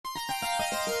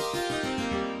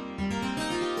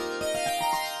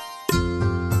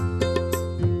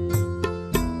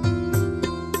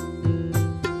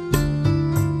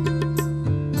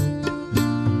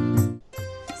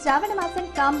శ్రావణ మాసం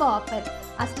combo offer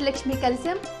Ashtalakshmi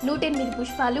కలశం 108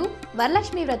 పుష్పాలు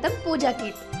వరలక్ష్మి వ్రతం పూజా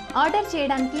కిట్ ఆర్డర్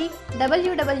చేయడానికి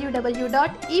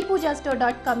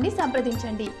www.epoojastore.com ని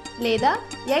సంప్రదించండి లేదా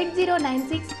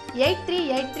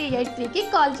 8096838383కి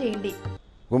కాల్ చేయండి.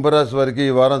 కుంభరాశి వారికి ఈ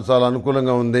వారం చాలా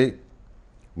అనుకూలంగా ఉంది.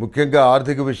 ముఖ్యంగా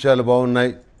ఆర్థిక విషయాలు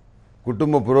బాగున్నాయి,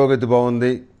 కుటుంబ పురోగతి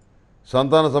బాగుంది,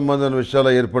 సంతాన సంబంధమైన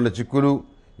విషయాల్లో ఏర్పడిన చిక్కులు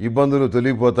ఇబ్బందులు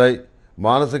తొలగిపోతాయి,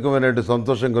 మానసికమైన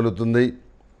సంతోషం కలుగుతుంది.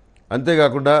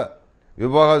 అంతేకాకుండా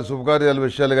వివాహాలు శుభకార్యాల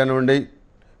విషయాలు కానివ్వండి,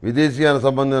 విదేశీయాన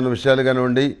సంబంధమైన విషయాలు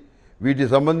కానివ్వండి, వీటికి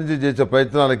సంబంధించి చేసే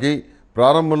ప్రయత్నాలకి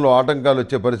ప్రారంభంలో ఆటంకాలు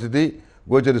వచ్చే పరిస్థితి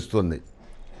గోచరిస్తుంది.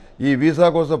 ఈ వీసా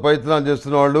కోసం ప్రయత్నాలు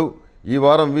చేస్తున్న వాళ్ళు ఈ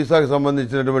వారం వీసాకు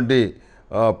సంబంధించినటువంటి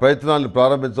ప్రయత్నాలను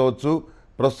ప్రారంభించవచ్చు.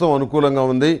 ప్రస్తుతం అనుకూలంగా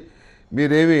ఉంది.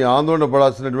 మీరేమీ ఆందోళన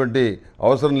పడాల్సినటువంటి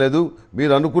అవసరం లేదు.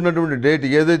 మీరు అనుకున్నటువంటి డేట్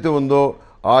ఏదైతే ఉందో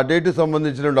ఆ డేట్కి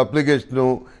సంబంధించినటువంటి అప్లికేషను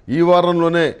ఈ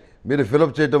వారంలోనే మీరు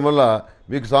ఫిలప్ చేయటం వల్ల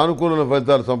మీకు సానుకూలమైన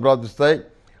ఫలితాలు సంప్రాప్తిస్తాయి.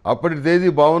 అప్పటి తేదీ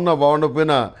బాగున్నా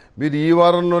బాగుండకపోయినా మీరు ఈ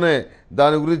వారంలోనే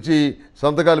దాని గురించి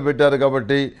సంతకాలు పెట్టారు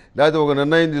కాబట్టి, లేకపోతే ఒక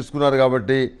నిర్ణయం తీసుకున్నారు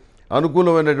కాబట్టి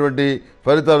అనుకూలమైనటువంటి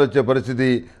ఫలితాలు వచ్చే పరిస్థితి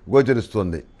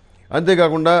గోచరిస్తుంది.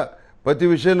 అంతేకాకుండా ప్రతి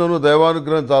విషయంలోనూ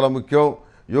దైవానుగ్రహం చాలా ముఖ్యం.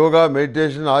 యోగా,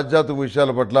 మెడిటేషన్, ఆధ్యాత్మిక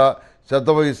విషయాల పట్ల శ్రద్ధ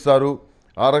వహిస్తారు.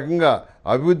 ఆ రకంగా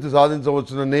అభివృద్ధి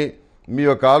సాధించవచ్చునని మీ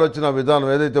యొక్క ఆలోచన విధానం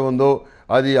ఏదైతే ఉందో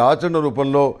అది ఆచరణ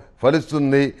రూపంలో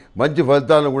ఫలిస్తుంది, మంచి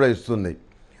ఫలితాలను కూడా ఇస్తుంది.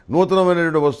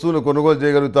 నూతనమైనటువంటి వస్తువులు కొనుగోలు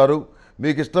చేయగలుగుతారు,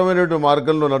 మీకు ఇష్టమైనటువంటి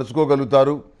మార్గంలో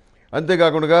నడుచుకోగలుగుతారు.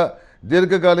 అంతేకాకుండా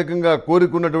దీర్ఘకాలికంగా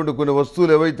కోరుకున్నటువంటి కొన్ని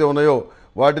వస్తువులు ఏవైతే ఉన్నాయో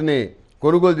వాటిని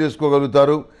కొనుగోలు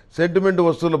చేసుకోగలుగుతారు. సెంటిమెంట్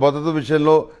వస్తువుల భద్రత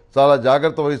విషయంలో చాలా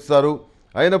జాగ్రత్త వహిస్తారు.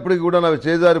 అయినప్పటికీ కూడా అవి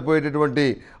చేజారిపోయేటటువంటి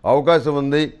అవకాశం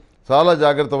ఉంది. చాలా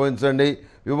జాగ్రత్త వహించండి.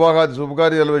 వివాహాది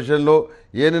శుభకార్యాల విషయంలో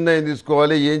ఏ నిర్ణయం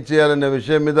తీసుకోవాలి, ఏం చేయాలనే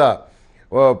విషయం మీద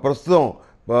ప్రస్తుతం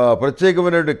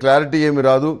ప్రత్యేకమైనటువంటి క్లారిటీ ఏమి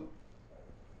రాదు.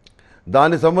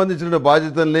 దానికి సంబంధించిన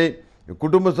బాధ్యతల్ని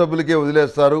కుటుంబ సభ్యులకే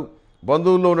వదిలేస్తారు.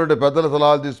 బంధువుల్లో ఉన్నటువంటి పెద్దల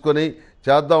సలహాలు తీసుకొని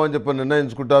చేద్దామని చెప్పి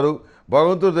నిర్ణయించుకుంటారు.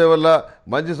 భగవంతుడి దయ వల్ల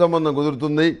మంచి సంబంధం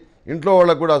కుదురుతుంది. ఇంట్లో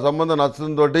వాళ్ళకు కూడా ఆ సంబంధం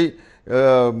నచ్చడంతో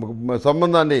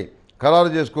సంబంధాన్ని ఖరారు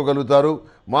చేసుకోగలుగుతారు.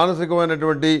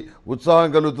 మానసికమైనటువంటి ఉత్సాహం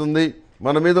కలుగుతుంది.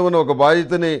 మన మీద ఉన్న ఒక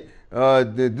బాధ్యతని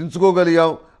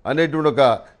దించుకోగలిగాం అనేటువంటి ఒక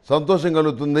సంతోషం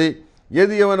కలుగుతుంది.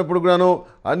 ఏది ఏమైనప్పుడు కూడాను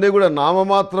అన్నీ కూడా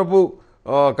నామమాత్రపు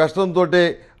కష్టంతో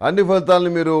అన్ని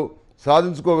ఫలితాలను మీరు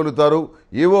సాధించుకోగలుగుతారు.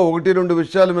 ఏవో 1-2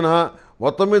 విషయాలు మినహా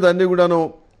మొత్తం మీద అన్నీ కూడాను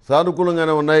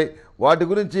సానుకూలంగానే ఉన్నాయి. వాటి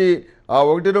గురించి ఆ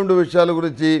 1-2 విషయాల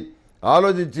గురించి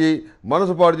ఆలోచించి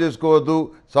మనసు పాడు చేసుకోవద్దు.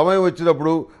 సమయం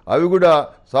వచ్చినప్పుడు అవి కూడా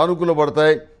సానుకూల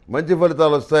పడతాయి, మంచి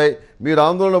ఫలితాలు వస్తాయి. మీరు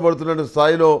ఆందోళన పడుతున్న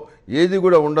స్థాయిలో ఏది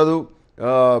కూడా ఉండదు.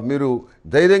 మీరు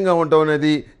ధైర్యంగా ఉండటం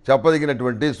అనేది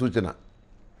చెప్పదగినటువంటి సూచన.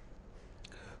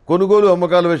 కొనుగోలు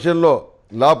అమ్మకాల విషయంలో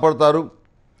లాభపడతారు.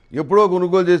 ఎప్పుడో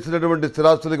కొనుగోలు చేసినటువంటి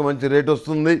స్థిరాస్తులకి మంచి రేటు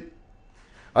వస్తుంది.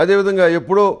 అదేవిధంగా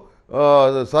ఎప్పుడో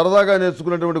సరదాగా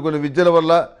నేర్చుకున్నటువంటి కొన్ని విద్యల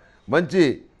వల్ల మంచి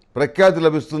ప్రఖ్యాతి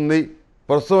లభిస్తుంది.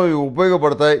 ప్రస్తుతం ఇవి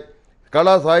ఉపయోగపడతాయి.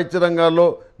 కళా సాహిత్య రంగాల్లో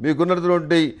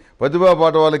మీకున్నటువంటి ప్రతిభా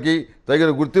పాఠవాలకి తగిన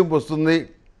గుర్తింపు వస్తుంది.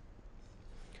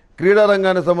 క్రీడా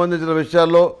రంగానికి సంబంధించిన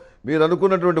విషయాల్లో మీరు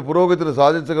అనుకున్నటువంటి పురోగతిని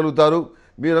సాధించగలుగుతారు.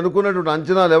 మీరు అనుకున్నటువంటి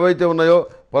అంచనాలు ఏవైతే ఉన్నాయో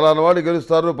పలానా వాళ్ళు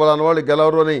గెలుస్తారు, పలానా వాళ్ళు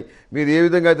గెలవరు అని మీరు ఏ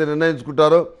విధంగా అయితే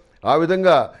నిర్ణయించుకుంటారో ఆ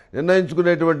విధంగా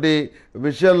నిర్ణయించుకునేటువంటి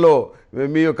విషయాల్లో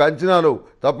మీ యొక్క అంచనాలు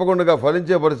తప్పకుండా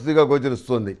ఫలించే పరిస్థితిగా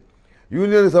గోచరిస్తుంది.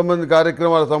 యూనియన్కి సంబంధించిన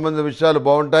కార్యక్రమాలకు సంబంధించిన విషయాలు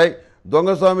బాగుంటాయి. దొంగ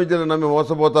స్వామీజీని నమ్మి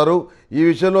మోసపోతారు. ఈ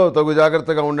విషయంలో తగు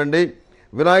జాగ్రత్తగా ఉండండి.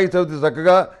 వినాయక చవితి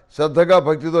చక్కగా శ్రద్ధగా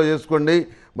భక్తితో చేసుకోండి,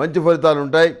 మంచి ఫలితాలు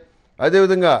ఉంటాయి.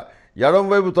 అదేవిధంగా ఎడం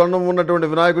వైపు తొండం ఉన్నటువంటి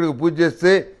వినాయకుడికి పూజ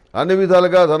చేస్తే అన్ని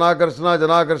విధాలుగా ధనాకర్షణ,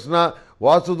 జనాకర్షణ,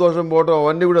 వాస్తు దోషం పోవటం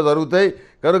అవన్నీ కూడా జరుగుతాయి.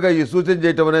 కనుక ఈ సూచన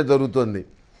చేయటం అనేది జరుగుతుంది.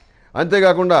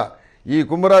 అంతేకాకుండా ఈ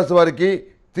కుంభరాశి వారికి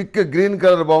థిక్ గ్రీన్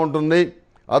కలర్ బాగుంటుంది.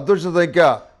 అదృష్ట సంఖ్య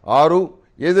 6.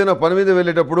 ఏదైనా పని మీద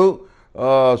వెళ్ళేటప్పుడు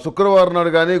శుక్రవారం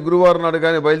నాడు కానీ గురువారం నాడు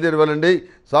కానీ బయలుదేరి వెళ్ళండి.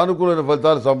 సానుకూలమైన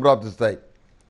ఫలితాలు సంప్రాప్తిస్తాయి.